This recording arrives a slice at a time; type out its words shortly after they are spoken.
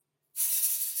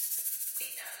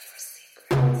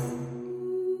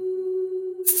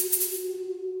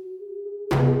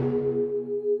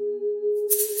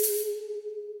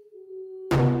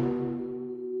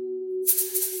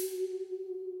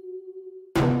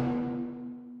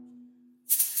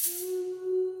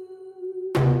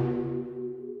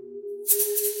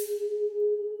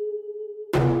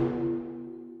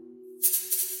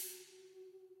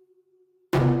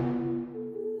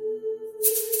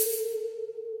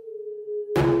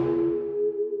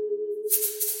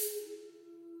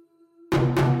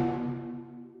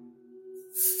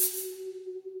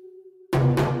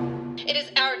It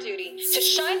is our duty to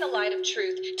shine the light of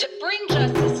truth, to bring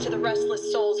justice to the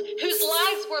restless souls whose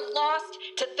lives were lost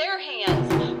to their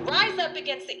hands. Rise up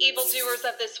against the evildoers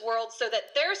of this world so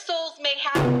that their souls may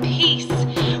have peace.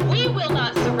 We will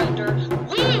not surrender.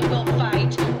 We will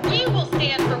fight. We will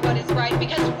stand for what is right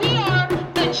because we are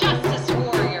the Justice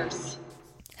Warriors.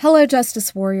 Hello,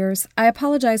 Justice Warriors. I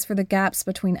apologize for the gaps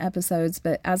between episodes,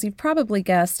 but as you've probably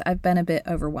guessed, I've been a bit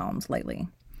overwhelmed lately.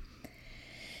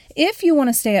 If you want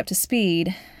to stay up to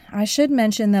speed, I should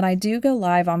mention that I do go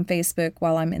live on Facebook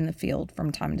while I'm in the field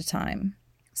from time to time.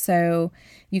 So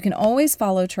you can always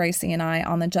follow Tracy and I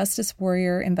on the Justice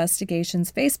Warrior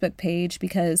Investigations Facebook page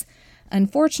because,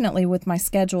 unfortunately, with my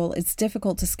schedule, it's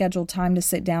difficult to schedule time to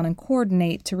sit down and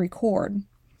coordinate to record.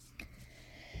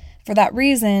 For that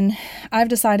reason, I've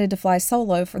decided to fly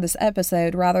solo for this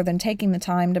episode rather than taking the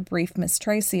time to brief Miss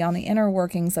Tracy on the inner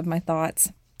workings of my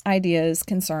thoughts, ideas,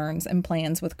 concerns, and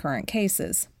plans with current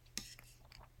cases.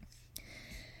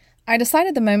 I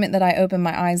decided the moment that I opened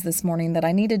my eyes this morning that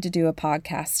I needed to do a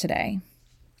podcast today.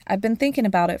 I've been thinking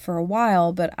about it for a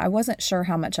while, but I wasn't sure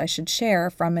how much I should share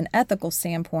from an ethical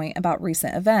standpoint about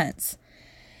recent events.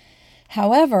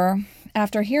 However,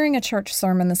 after hearing a church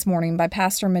sermon this morning by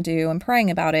Pastor Madhu and praying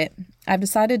about it, I've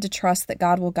decided to trust that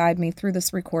God will guide me through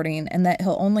this recording and that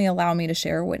He'll only allow me to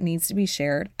share what needs to be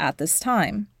shared at this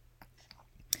time.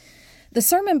 The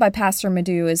sermon by Pastor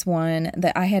Madhu is one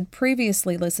that I had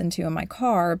previously listened to in my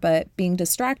car, but being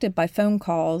distracted by phone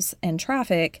calls and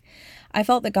traffic, I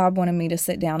felt that God wanted me to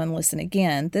sit down and listen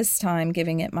again, this time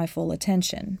giving it my full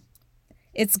attention.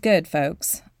 It's good,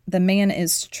 folks. The man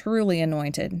is truly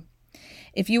anointed.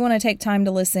 If you want to take time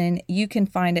to listen, you can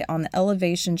find it on the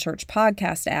Elevation Church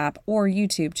podcast app or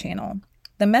YouTube channel.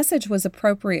 The message was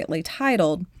appropriately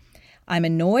titled, "I'm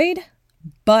Annoyed,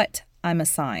 but I'm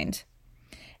Assigned."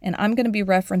 And I'm going to be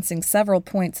referencing several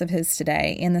points of his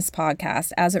today in this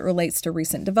podcast as it relates to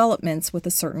recent developments with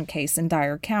a certain case in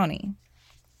Dyer County.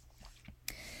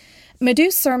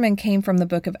 Madhu's sermon came from the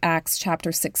book of Acts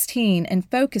chapter 16 and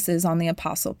focuses on the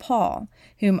Apostle Paul,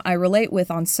 whom I relate with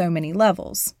on so many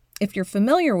levels. If you're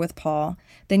familiar with Paul,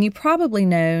 then you probably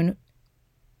know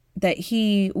that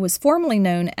he was formerly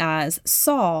known as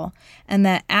Saul, and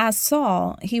that as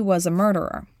Saul, he was a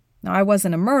murderer. Now, I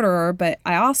wasn't a murderer, but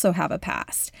I also have a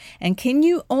past. And can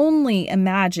you only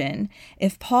imagine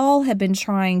if Paul had been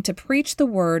trying to preach the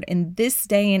word in this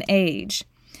day and age,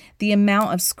 the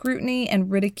amount of scrutiny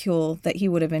and ridicule that he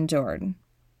would have endured?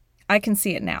 I can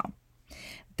see it now.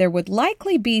 There would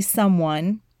likely be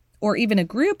someone, or even a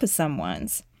group of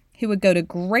someones, who would go to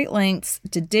great lengths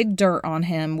to dig dirt on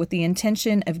him with the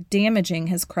intention of damaging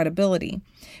his credibility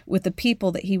with the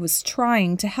people that he was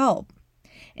trying to help.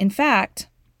 In fact,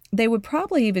 they would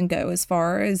probably even go as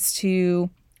far as to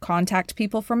contact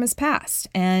people from his past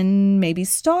and maybe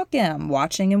stalk him,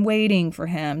 watching and waiting for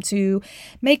him to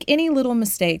make any little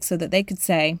mistake so that they could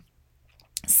say,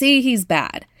 "See, he's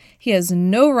bad. He has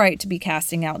no right to be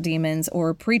casting out demons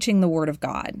or preaching the word of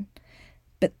God."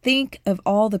 But think of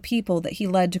all the people that he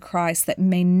led to Christ that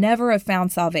may never have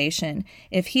found salvation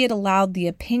if he had allowed the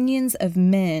opinions of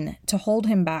men to hold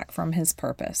him back from his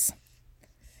purpose.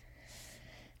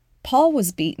 Paul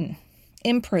was beaten,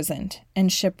 imprisoned,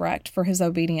 and shipwrecked for his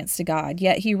obedience to God,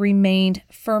 yet he remained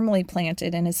firmly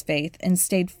planted in his faith and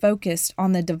stayed focused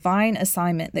on the divine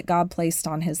assignment that God placed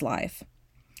on his life.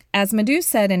 As Madhu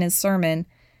said in his sermon,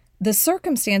 the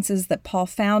circumstances that Paul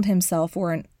found himself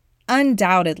were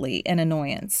undoubtedly an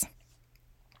annoyance.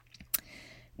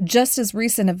 Just as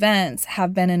recent events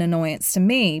have been an annoyance to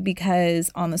me because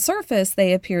on the surface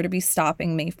they appear to be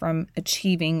stopping me from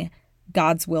achieving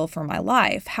God's will for my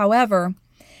life. However,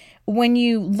 when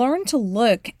you learn to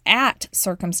look at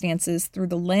circumstances through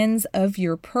the lens of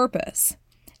your purpose,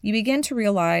 you begin to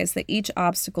realize that each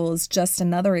obstacle is just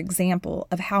another example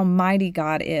of how mighty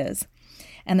God is,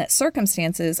 and that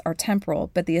circumstances are temporal,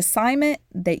 but the assignment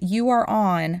that you are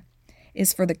on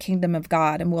is for the kingdom of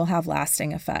God and will have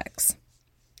lasting effects.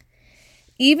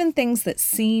 Even things that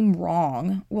seem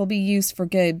wrong will be used for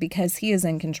good because He is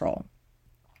in control.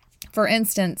 For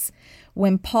instance,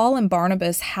 when Paul and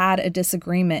Barnabas had a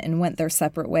disagreement and went their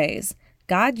separate ways,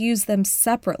 God used them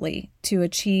separately to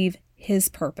achieve his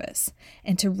purpose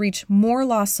and to reach more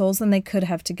lost souls than they could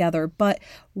have together. But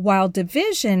while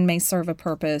division may serve a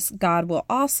purpose, God will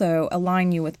also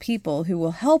align you with people who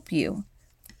will help you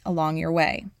along your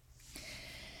way.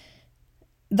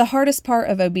 The hardest part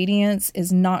of obedience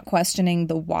is not questioning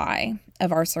the why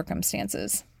of our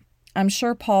circumstances. I'm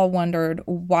sure Paul wondered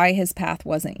why his path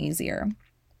wasn't easier.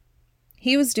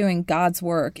 He was doing God's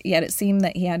work, yet it seemed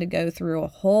that he had to go through a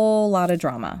whole lot of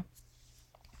drama.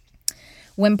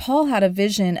 When Paul had a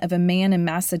vision of a man in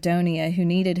Macedonia who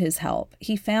needed his help,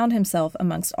 he found himself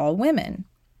amongst all women.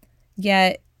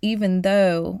 Yet, even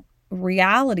though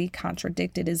reality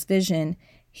contradicted his vision,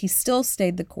 he still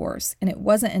stayed the course, and it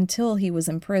wasn't until he was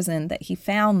in prison that he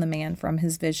found the man from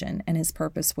his vision and his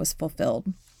purpose was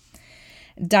fulfilled.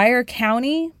 Dyer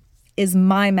County is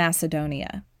my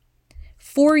Macedonia.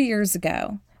 4 years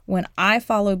ago, when I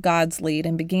followed God's lead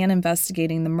and began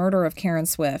investigating the murder of Karen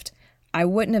Swift, I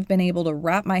wouldn't have been able to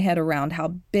wrap my head around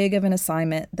how big of an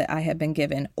assignment that I had been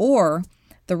given or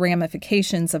the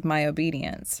ramifications of my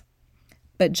obedience.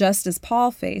 But just as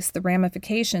Paul faced the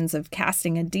ramifications of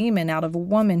casting a demon out of a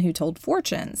woman who told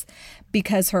fortunes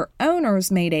because her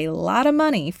owners made a lot of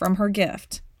money from her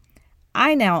gift,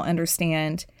 I now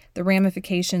understand the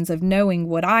ramifications of knowing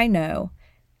what I know,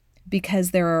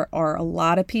 because there are a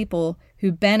lot of people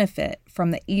who benefit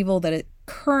from the evil that it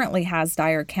currently has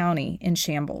Dyer County in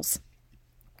shambles.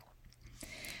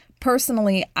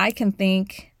 Personally, I can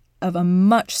think of a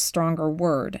much stronger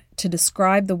word to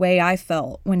describe the way I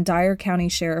felt when Dyer County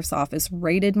Sheriff's Office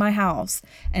raided my house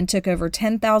and took over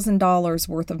 $10,000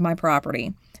 worth of my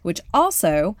property, which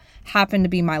also happened to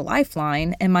be my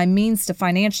lifeline and my means to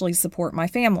financially support my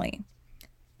family.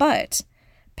 But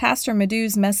Pastor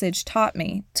Madhu's message taught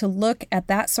me to look at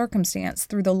that circumstance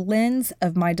through the lens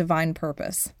of my divine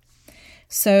purpose.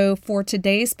 So for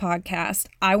today's podcast,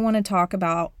 I want to talk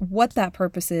about what that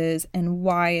purpose is and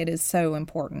why it is so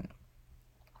important.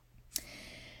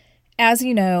 As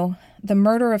you know, the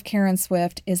murder of Karen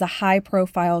Swift is a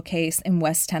high-profile case in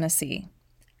West Tennessee.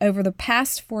 Over the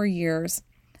past 4 years,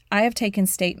 I have taken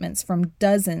statements from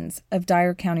dozens of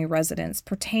Dyer County residents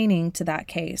pertaining to that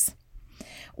case.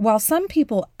 While some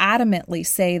people adamantly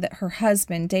say that her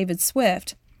husband, David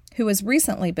Swift, who has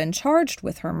recently been charged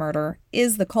with her murder,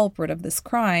 is the culprit of this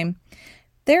crime,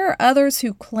 there are others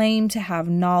who claim to have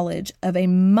knowledge of a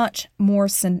much more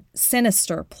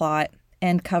sinister plot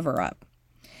and cover-up.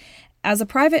 As a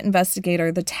private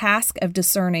investigator, the task of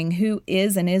discerning who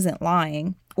is and isn't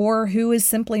lying, or who is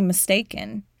simply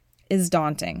mistaken, is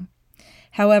daunting.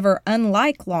 However,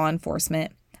 unlike law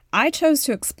enforcement, I chose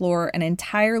to explore an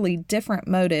entirely different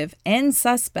motive and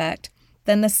suspect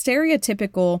than the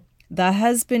stereotypical "the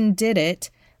husband did it"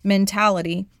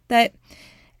 mentality that,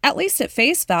 at least at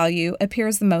face value,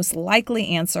 appears the most likely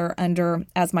answer under,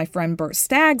 as my friend Bert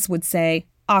Staggs would say,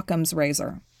 Occam's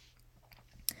razor.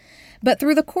 But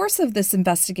through the course of this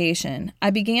investigation,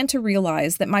 I began to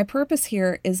realize that my purpose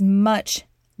here is much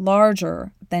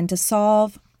larger than to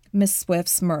solve Miss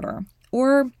Swift's murder,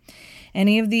 or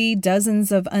any of the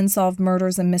dozens of unsolved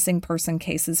murders and missing person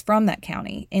cases from that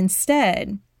county.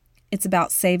 Instead, it's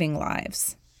about saving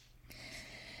lives.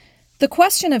 The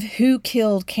question of who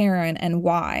killed Karen and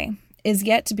why is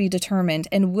yet to be determined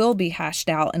and will be hashed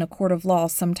out in a court of law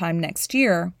sometime next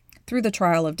year through the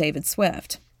trial of David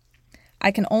Swift.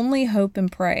 I can only hope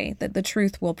and pray that the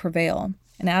truth will prevail,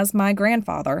 and as my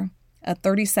grandfather, a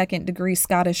 32nd degree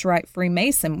Scottish Rite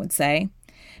Freemason, would say,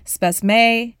 spes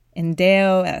mei in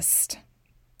Deo est.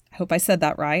 I hope I said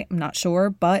that right. I'm not sure,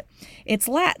 but it's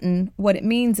Latin. What it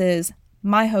means is,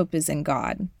 my hope is in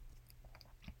God.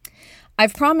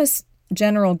 I've promised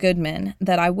General Goodman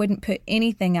that I wouldn't put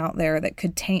anything out there that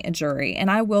could taint a jury, and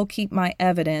I will keep my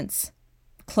evidence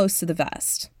close to the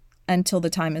vest until the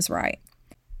time is right.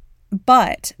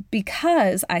 But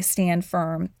because I stand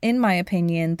firm in my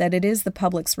opinion that it is the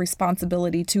public's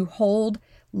responsibility to hold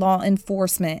law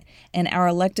enforcement and our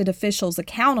elected officials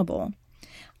accountable,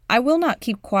 I will not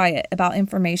keep quiet about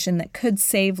information that could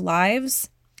save lives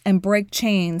and break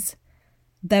chains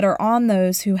that are on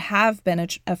those who have been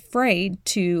afraid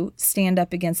to stand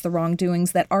up against the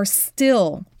wrongdoings that are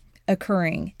still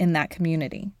occurring in that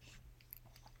community.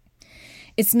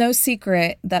 It's no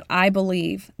secret that I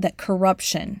believe that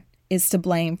corruption is to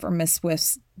blame for Miss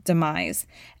Swift's demise,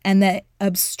 and that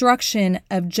obstruction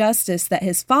of justice that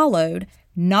has followed,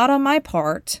 not on my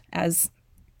part, as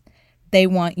they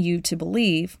want you to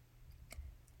believe,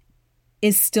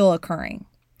 is still occurring.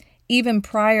 Even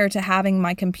prior to having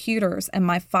my computers and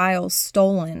my files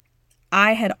stolen,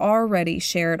 I had already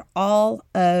shared all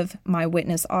of my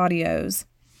witness audios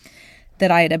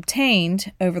that I had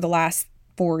obtained over the last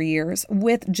 4 years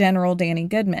with General Danny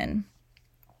Goodman.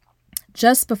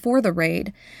 Just before the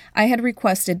raid, I had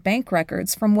requested bank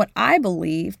records from what I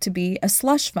believe to be a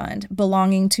slush fund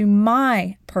belonging to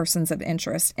my persons of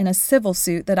interest in a civil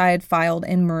suit that I had filed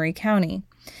in Murray County.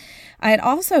 I had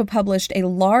also published a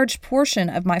large portion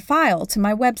of my file to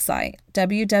my website,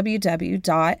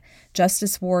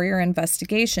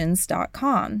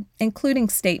 www.justicewarriorinvestigations.com, including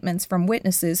statements from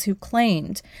witnesses who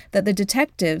claimed that the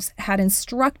detectives had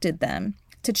instructed them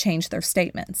to change their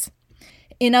statements.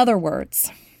 In other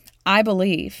words, I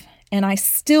believe, and I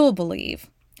still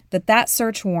believe, that that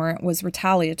search warrant was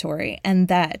retaliatory and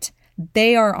that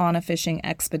they are on a fishing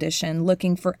expedition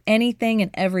looking for anything and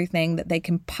everything that they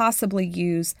can possibly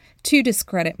use to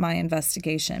discredit my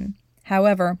investigation.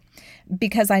 However,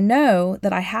 because I know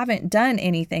that I haven't done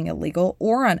anything illegal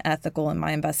or unethical in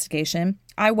my investigation,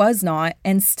 I was not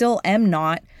and still am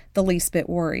not the least bit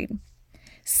worried.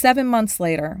 7 months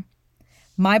later,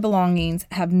 my belongings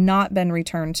have not been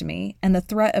returned to me, and the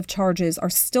threat of charges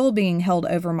are still being held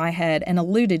over my head and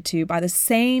alluded to by the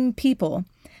same people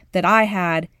that I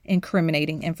had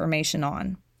incriminating information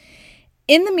on.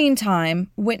 In the meantime,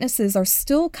 witnesses are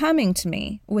still coming to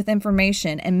me with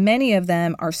information, and many of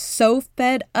them are so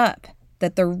fed up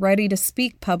that they're ready to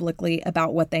speak publicly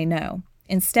about what they know.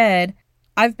 Instead,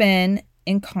 I've been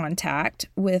in contact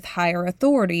with higher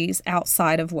authorities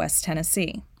outside of West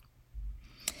Tennessee.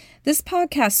 This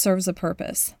podcast serves a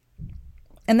purpose,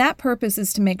 and that purpose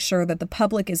is to make sure that the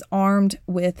public is armed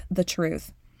with the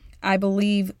truth. I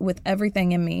believe with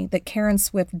everything in me that Karen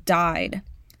Swift died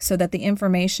so that the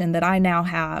information that I now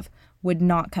have would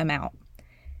not come out.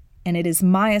 And it is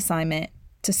my assignment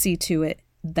to see to it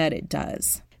that it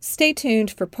does. Stay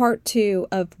tuned for part 2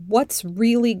 of what's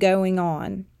really going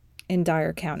on in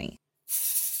Dyer County.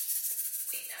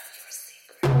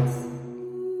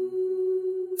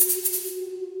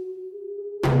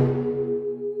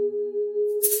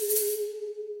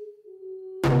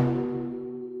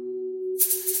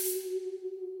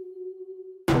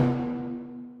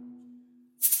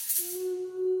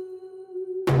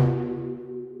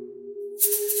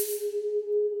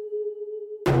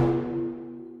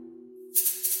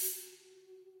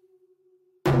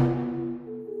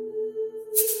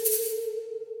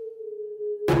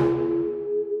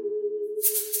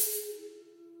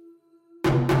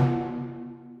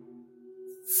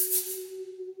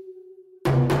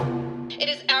 It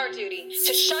is our duty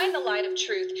to shine the light of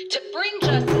truth, to bring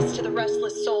justice to the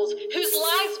restless souls whose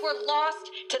lives were lost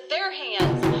to their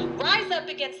hands, rise up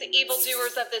against the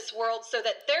evildoers of this world so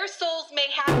that their souls may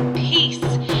have peace